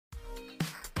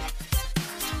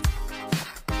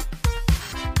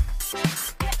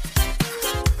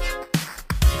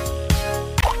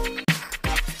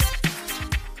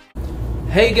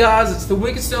Hey guys, it's the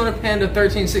Wicked Stoner Panda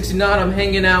 1369. I'm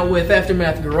hanging out with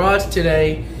Aftermath Garage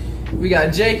today. We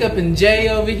got Jacob and Jay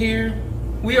over here.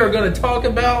 We are going to talk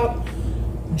about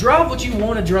drive what you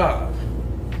want to drive.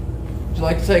 Would you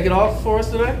like to take it off for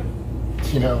us today?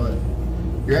 You know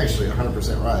what? You're actually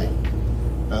 100% right.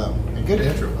 And good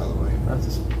intro, by the way. That's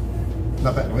just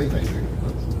not bad. What do you think, dude?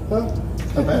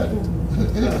 Not bad.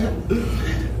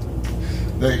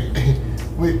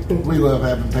 We love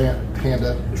having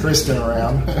Panda Tristan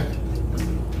around.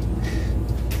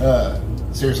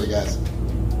 Seriously, guys,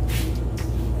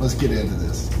 let's get into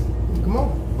this. Come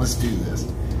on. Let's do this.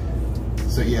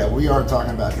 So yeah, we are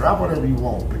talking about drive whatever you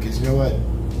want, because you know what?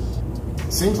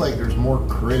 It seems like there's more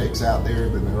critics out there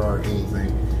than there are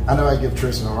anything. I know I give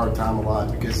Tristan a hard time a lot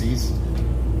because he's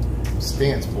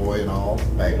stance boy and all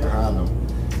back behind him.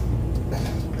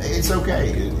 It's okay.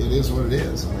 It is what it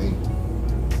is. I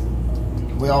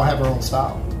mean, we all have our own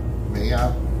style. Me, if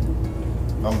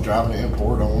I'm driving an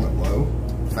import, I want it low,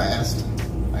 fast.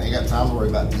 I ain't got time to worry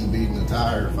about debeating the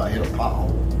tire if I hit a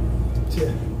pothole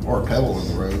or a pebble in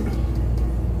the road.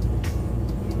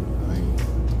 I mean,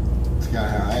 it's kind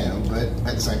of how I am, but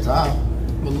at the same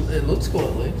time, Well, it looks cool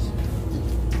at least.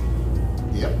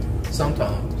 yep,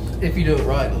 Sometimes. If you do it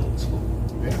right, it looks cool.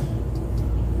 yeah.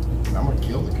 And I'm gonna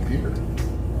kill the computer.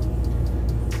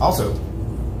 Also,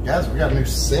 guys, we got a new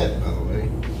set, by the way.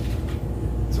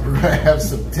 So we're gonna have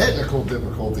some technical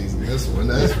difficulties in this one,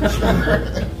 that's for sure.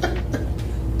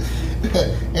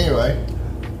 Anyway,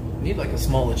 Need like a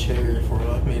smaller chair for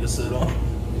me to sit on.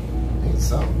 need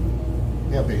something.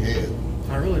 You got a big head.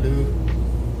 I really do.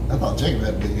 I thought Jacob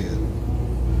had a big head.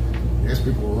 I guess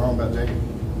people were wrong about Jacob.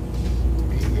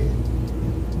 Big head.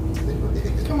 Big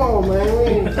head. Come on, man. We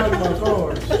ain't even talking about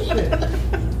cars. Shit.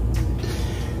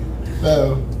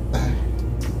 So,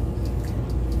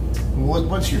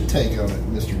 what's your take on it,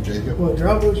 Mr. Jacob? What,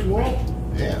 drive what you want?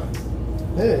 Yeah.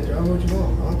 Yeah, drive what you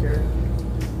want. I don't care.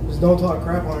 Just don't talk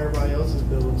crap on everybody else's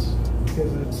builds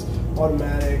because it's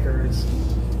automatic or it's,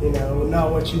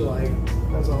 not what you like.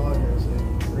 That's all I'm going to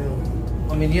say.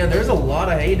 Really. I mean, yeah, there's a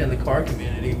lot of hate in the car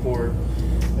community for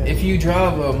if you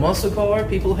drive a muscle car,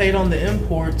 people hate on the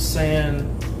imports saying,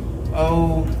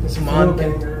 oh, It's a mine floor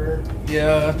can, banger.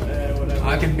 yeah, Whatever.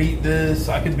 I can beat this,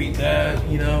 I can beat that,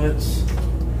 it's,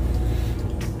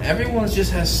 everyone's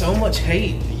just has so much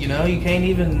hate, you can't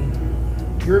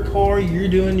even, your car, you're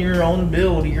doing your own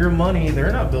build, your money,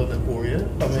 they're not building it for you. I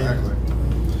mean, Exactly.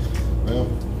 Well,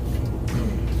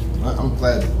 I'm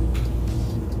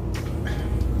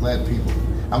glad people,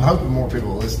 I'm hoping more people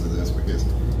will listen to this because,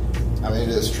 I mean, it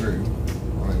is true.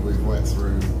 I mean, we've went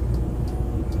through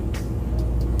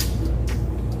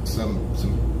some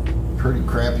pretty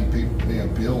crappy people,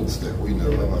 builds that we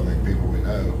know of, I mean, people we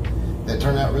know, that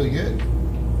turned out really good.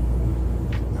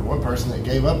 And one person that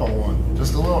gave up on one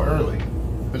just a little early,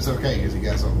 but it's okay because he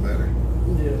got something better.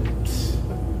 Yeah.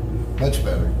 Much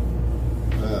better.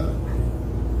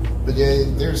 But yeah,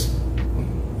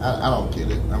 I don't get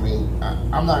it. I mean,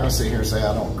 I'm not going to sit here and say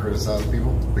I don't criticize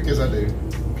people, because I do.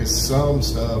 Because some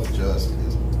stuff just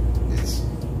is,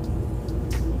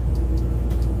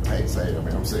 I hate to say it, I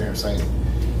mean, I'm sitting here saying,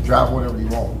 drive whatever you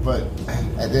want. But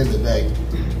at the end of the day,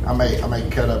 I may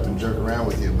cut up and joke around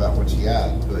with you about what you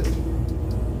got, but,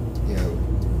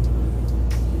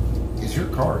 it's your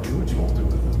car. Do what you want to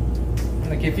with it.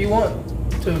 like if you want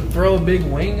to throw a big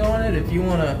wing on it, if you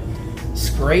want to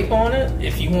scrape on it,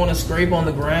 if you want to scrape on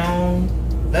the ground,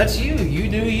 that's you. You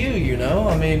do you,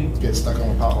 I mean, Get stuck on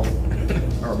a pothole.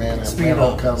 Or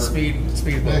manhole cover. Speed that's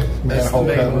the Manhole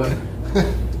main cover.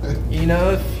 one.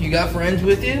 If you got friends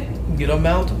with you, get them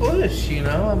out to push,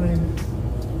 I mean.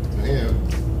 Yeah.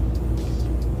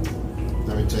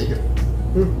 Let me take it.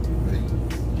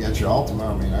 You got your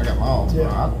Altima. I mean, I got my Altima.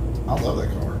 Yeah. I love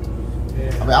that car.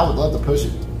 Yeah. I mean, I would love to push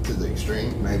it to the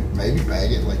extreme. Maybe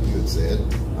bag it like you had said.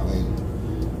 I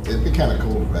mean, it'd be kind of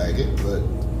cool to bag it, but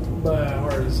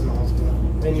hard as an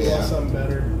Ultima. And you want something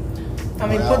better. I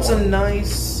mean, put some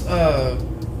nice,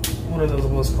 what are those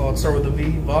wheels called? Start with a V,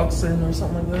 Voxen or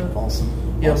something like that?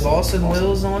 awesome. Yeah, Voxen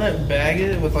wheels on it, bag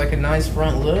it with like a nice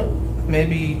front lip.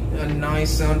 Maybe a nice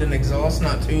sounding exhaust,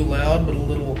 not too loud, but a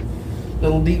little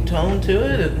deep tone to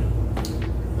it.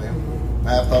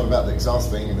 I have thought about the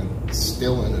exhaust thing, and if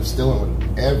Stillen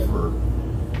would ever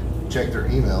check their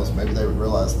emails, maybe they would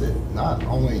realize that not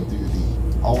only do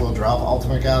the all-wheel drive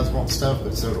Altima guys want stuff,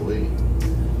 but so do we.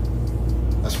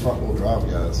 That's front-wheel drive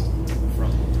guys.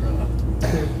 Front wheel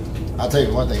drive. I'll tell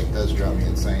you one thing that does drive me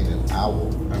insane, and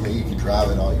I mean, you can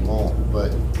drive it all you want,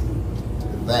 but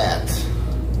that.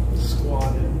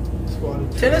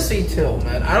 Squatted. Tennessee tilt,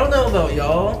 man. I don't know about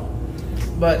y'all,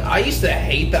 but I used to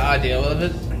hate the idea of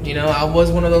it. You know, I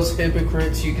was one of those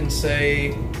hypocrites, you can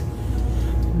say.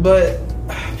 But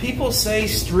people say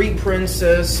street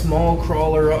princess, small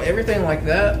crawler, everything like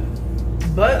that.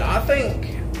 But I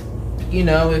think, you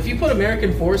know, if you put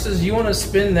American Forces, you want to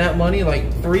spend that money,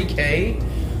 like $3K,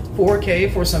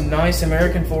 $4K for some nice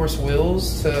American Force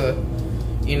wheels to,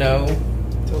 you know,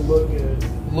 To look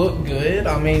good. look good.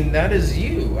 I mean, that is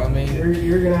you. I mean,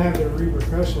 You're gonna have the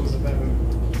repercussions of having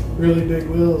really big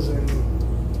wheels and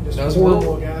just Those horrible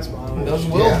wheel- gas mileage. those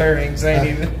wheel Yeah. bearings ain't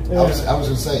even. I was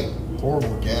gonna say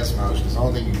horrible gas mileage because the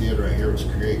only thing you did right here was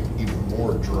create even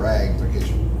more drag because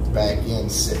your back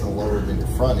end's sitting lower than your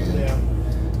front end. Yeah.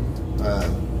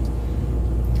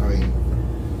 I mean,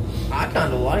 I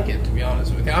kind of like it, to be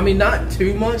honest with you. I mean, not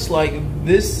too much like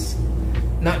this,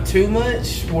 not too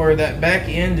much where that back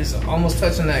end is almost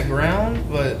touching that ground,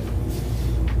 but,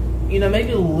 you know,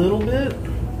 maybe a little bit.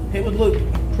 It would look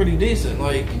pretty decent.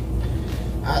 Like,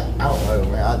 I don't know,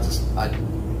 man.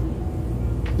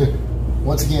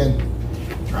 Once again,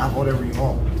 drive whatever you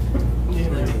want.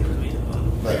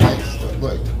 But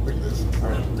look at this.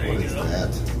 What is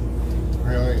that?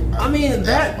 Really? I mean,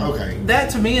 that Okay. that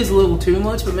to me is a little too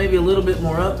much, but maybe a little bit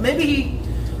more up. Maybe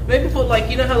put, like,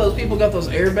 you know how those people got those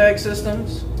airbag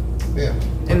systems Yeah.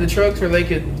 in the trucks where they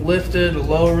could lift it or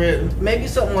lower it? Maybe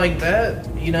something like that,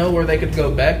 you know, where they could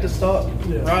go back to stock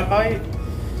rod height.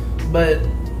 But,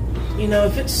 you know,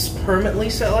 if it's permanently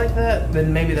set like that,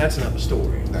 then maybe that's another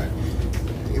story. No.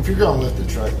 If you're gonna lift the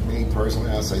truck, me personally,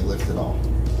 I say lift it off.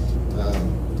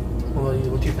 Well,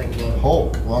 what do you think about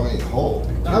Hulk. Well, I mean, Hulk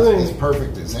I is think- is a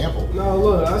perfect example. No,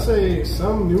 look, I say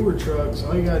some newer trucks,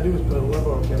 all you gotta do is put a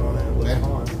leveling kit on it and it Yeah.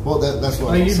 looks fine. Well, that's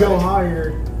what Like I'm you saying. go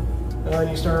higher, and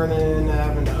you start running into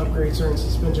having to upgrade certain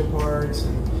suspension parts,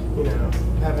 and you know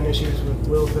having issues with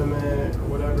wheel fitment or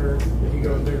whatever. If you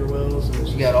go with bigger wheels, and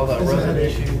it's You got all that it's a running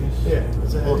headache. issues. Yeah,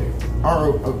 it's a Well,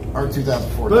 headache. our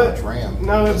 2004 But, Dodge Ram,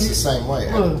 no, if it's you- the same way. It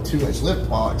had look. 2-inch lift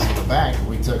box in the back, and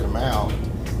we took them out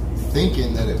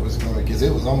thinking that it was going to, because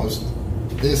it was almost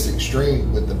this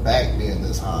extreme with the back being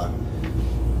this high.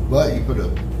 But you put a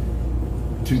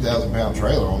 2,000-pound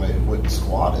trailer on it, it wouldn't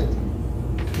squat it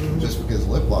just because of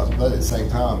lift blocks. But at the same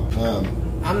time,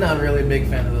 I'm not really a big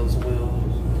fan of those wheels.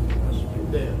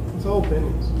 Yeah, it's all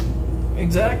opinions.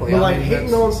 Exactly. But I like mean, hating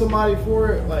that's- on somebody for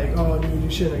it, like, oh dude, you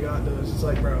shouldn't have got those. It's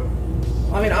like, bro,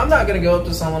 I mean, I'm not gonna go up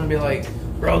to someone and be like,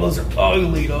 "Bro, those are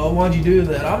ugly, dog. Why'd you do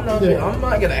that?" I'm not. Yeah. I'm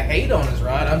not gonna hate on his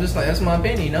ride. I'm just like, that's my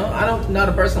opinion. You know, not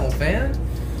a personal fan,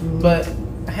 but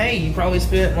hey, you probably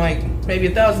spent like maybe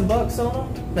 $1,000 on them.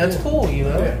 That's Yeah. cool, you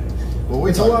know. yeah. well, we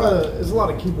It's a talk lot about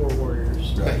of keyboard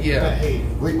warriors Right. that Yeah. hate.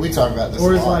 we talk about this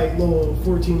Or a it's lot. like little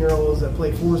 14-year-olds that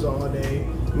play Forza all day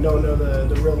and don't know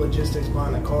the real logistics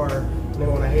behind a car, and they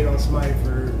want to hate on somebody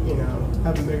for, you know,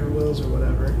 having bigger wheels or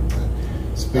whatever.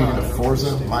 Speaking of no, Forza,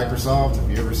 stupid. Microsoft,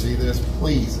 if you ever see this,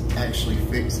 please actually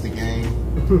fix the game.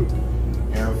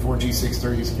 You know,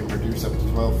 4G63s can produce up to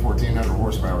 1,400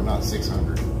 horsepower, not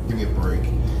 600. Give me a break.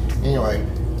 Anyway,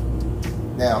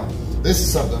 now this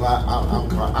is something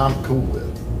I'm cool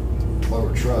with.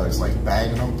 Lower trucks, like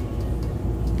bagging them.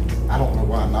 I don't know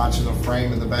why notching a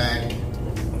frame in the back,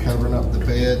 covering up the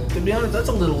bed. To be honest, that's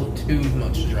a little too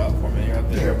much to drop for me right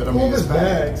Yeah, there. but I Well, mean, if it's it's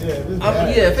bagged. bags, yeah. If it's Yeah,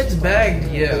 bags. if it's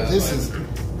bagged, yeah.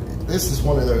 But this is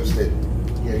one of those that,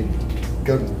 you know, you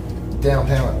go to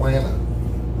downtown Atlanta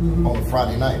on a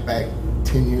Friday night back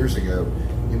 10 years ago.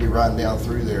 You'd be riding down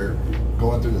through there,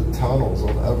 going through the tunnels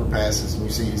on the overpasses, and you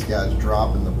see these guys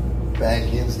dropping the back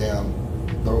ends down,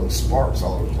 throwing sparks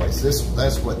all over the place.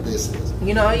 That's what this is.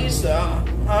 You know,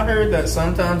 I heard that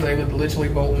sometimes they would literally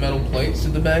bolt metal plates to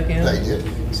the back end. They did.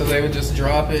 So they would just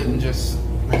drop it and just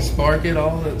spark it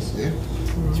all. Yeah.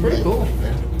 It's pretty cool.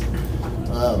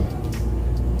 Yeah.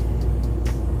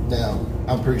 Now,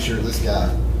 I'm pretty sure this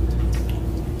guy,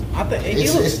 I think he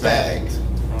it's looks bagged.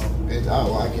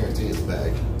 Oh, I guarantee it's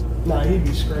bagged. Nah, he'd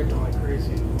be scraping like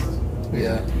crazy if he wasn't.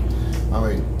 yeah. I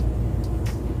mean,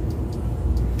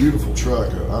 beautiful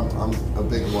truck. I'm a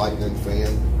big Lightning fan.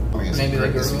 I mean, Maybe they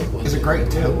grew up with it's a it.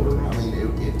 great tower. I mean,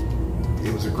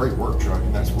 it was a great work truck,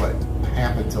 and that's what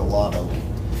happened to a lot of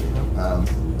them.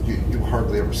 You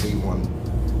hardly ever see one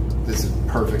that's in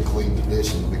perfect clean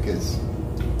condition because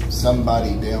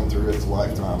somebody down through its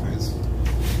lifetime has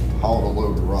hauled a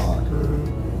load of rock,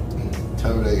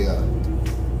 towed a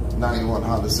 91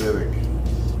 Honda Civic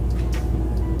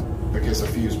because a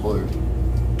fuse blew.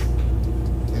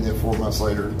 And then 4 months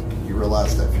later, you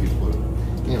realize that fuse blew.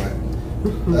 Anyway,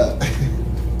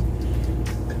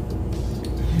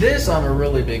 This I'm a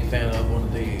really big fan of. One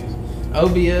of these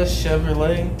OBS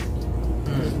Chevrolet.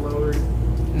 Just lowered.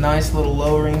 Nice little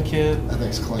lowering kit. That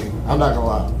thing's clean. I'm not gonna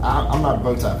lie. I'm not a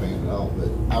bow tie fan at all, but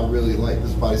I really like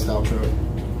this body style truck.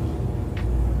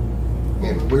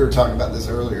 And we were talking about this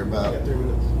earlier about Got 3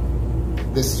 minutes.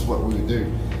 this is what we would do.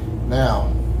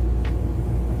 Now,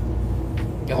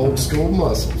 old school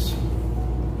muscles,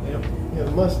 Yep. Yeah,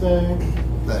 the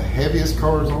Mustang. the heaviest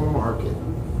cars on the market.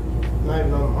 Not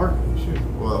even on the market. Shoot.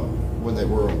 Well, when they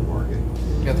were on the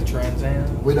market. Got the Trans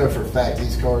Am. We know for a fact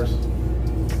these cars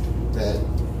that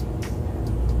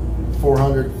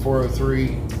 400,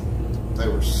 403, they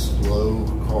were slow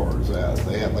cars out.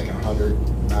 They had like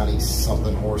 190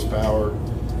 something horsepower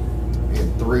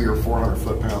and 300 or 400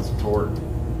 foot-pounds of torque.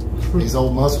 These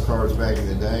old muscle cars back in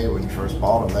the day when you first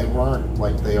bought them, they weren't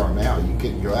like they are now. You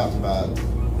couldn't go out and buy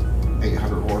an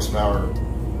 800 horsepower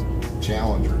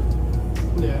Challenger.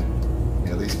 Yeah.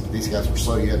 You know, these guys were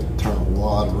slow. You had to turn a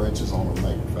lot of wrenches on them to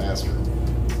make them faster.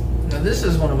 Now this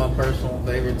is one of my personal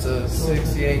favorites,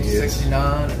 68, Yes.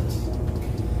 69. It's,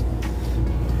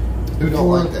 Who don't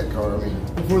Before- like that car? I mean,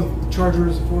 Before the Charger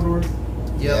was a 4-door.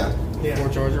 yep. Yeah.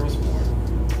 Ford Charger was 4.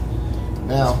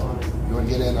 now, That's you want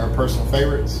to get in our personal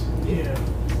favorites? Yeah.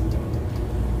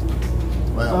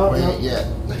 Well, we no. ain't yet.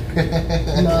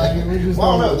 No, we just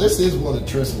well, don't. no, this is one of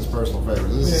Tristan's personal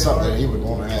favorites. This is Yeah, something that he would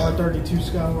want to have. R32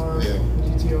 Skyline. Yeah.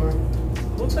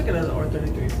 GTR. Looks like it has an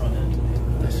R33 front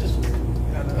end. That's just weird.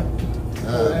 I know.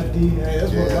 FD. Hey,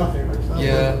 that's one of yeah. my favorites. I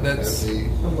Yeah, love, that's. the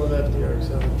I love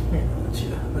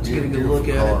FDR7. Let's get a good beautiful look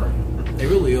at car. it. They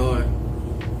really are.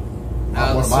 One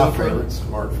of the my Supra, favorites,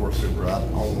 Mark IV Supra. I'd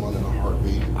own one in a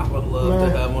heartbeat. I would love No.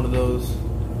 to have one of those.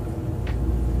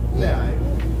 Yeah.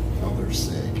 Oh, they're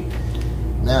sick.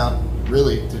 Now,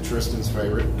 really, to Tristan's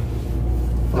favorite.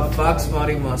 The Fox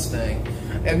Body Mustang.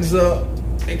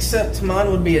 Except mine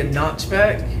would be a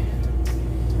notchback.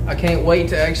 I can't wait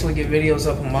to actually get videos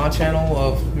up on my channel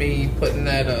of me putting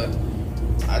that a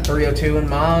 302 in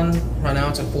mine. Right now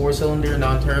it's a 4-cylinder,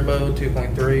 non-turbo,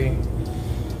 2.3.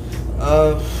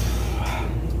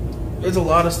 There's a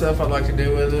lot of stuff I'd like to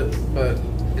do with it, but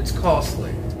it's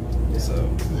costly. So,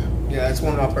 yeah, it's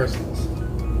one of my personals.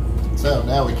 So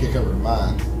now we kick over to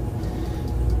mine.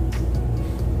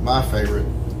 My favorite,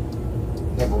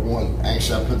 number one.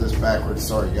 Actually, I put this backwards.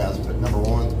 Sorry, guys, but number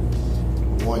one,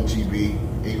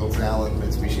 1GB Eagle Talon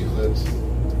Mitsubishi Eclipse.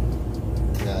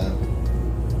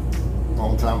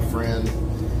 Longtime friend,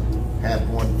 had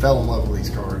one, fell in love with these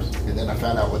cars, and then I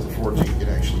found out what the 4G could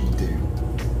actually do.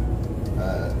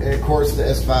 And of course, the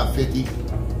S550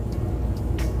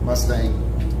 Mustang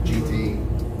GT.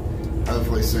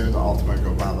 Hopefully soon the Ultima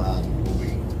go bye-bye and we'll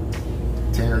be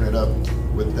tearing it up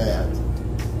with that.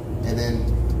 And then,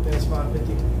 That's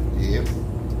 550. yep,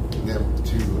 and then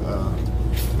to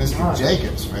Mr. Nice.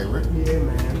 Jacob's favorite. Yeah,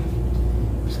 man.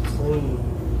 It's clean.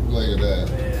 Look at that.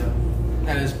 Yeah.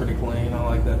 That is pretty clean. I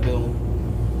like that build.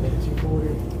 Yeah,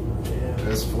 240.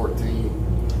 Yeah. S14.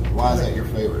 Why is that your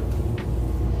favorite?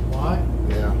 Why?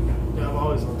 Yeah. Yeah, I've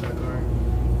always loved that car.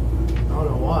 I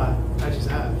don't know why. I just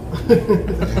have.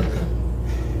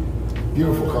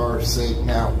 Beautiful car, sick.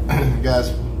 Now,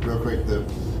 guys, real quick, to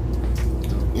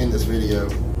end this video,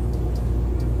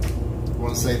 I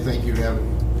want to say thank you to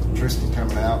having Tristan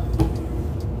coming out,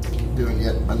 doing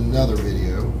yet another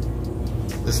video.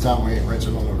 This time we ain't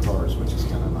wrenching on no cars, which is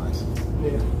kind of nice.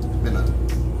 Yeah. Been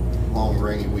a long,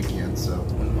 rainy weekend, so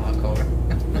In my car.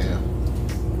 yeah.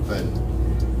 But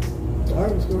All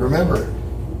right, let's go. remember,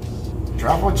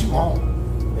 drive what you want.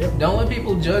 Don't let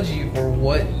people judge you for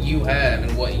what you have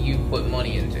and what you put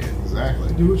money into.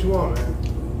 Exactly. Do what you want, man.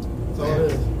 That's all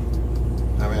it is.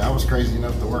 I mean, I was crazy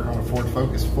enough to work on a Ford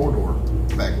Focus 4-door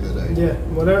back in the day. Yeah.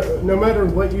 Whatever. No matter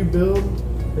what you build,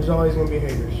 there's always gonna be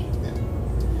haters.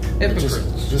 But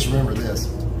Hypocrites. just remember this: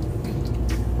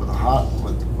 with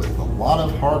a lot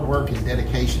of hard work and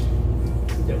dedication,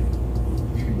 Yep.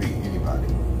 you can beat anybody.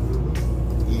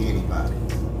 Anybody.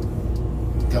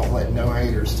 Don't let no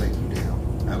haters take you down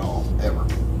at all, ever,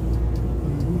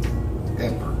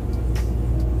 ever.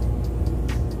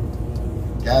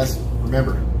 Guys,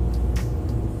 remember,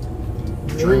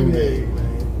 dream big.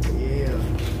 man. Yeah.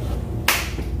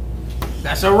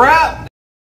 That's a wrap.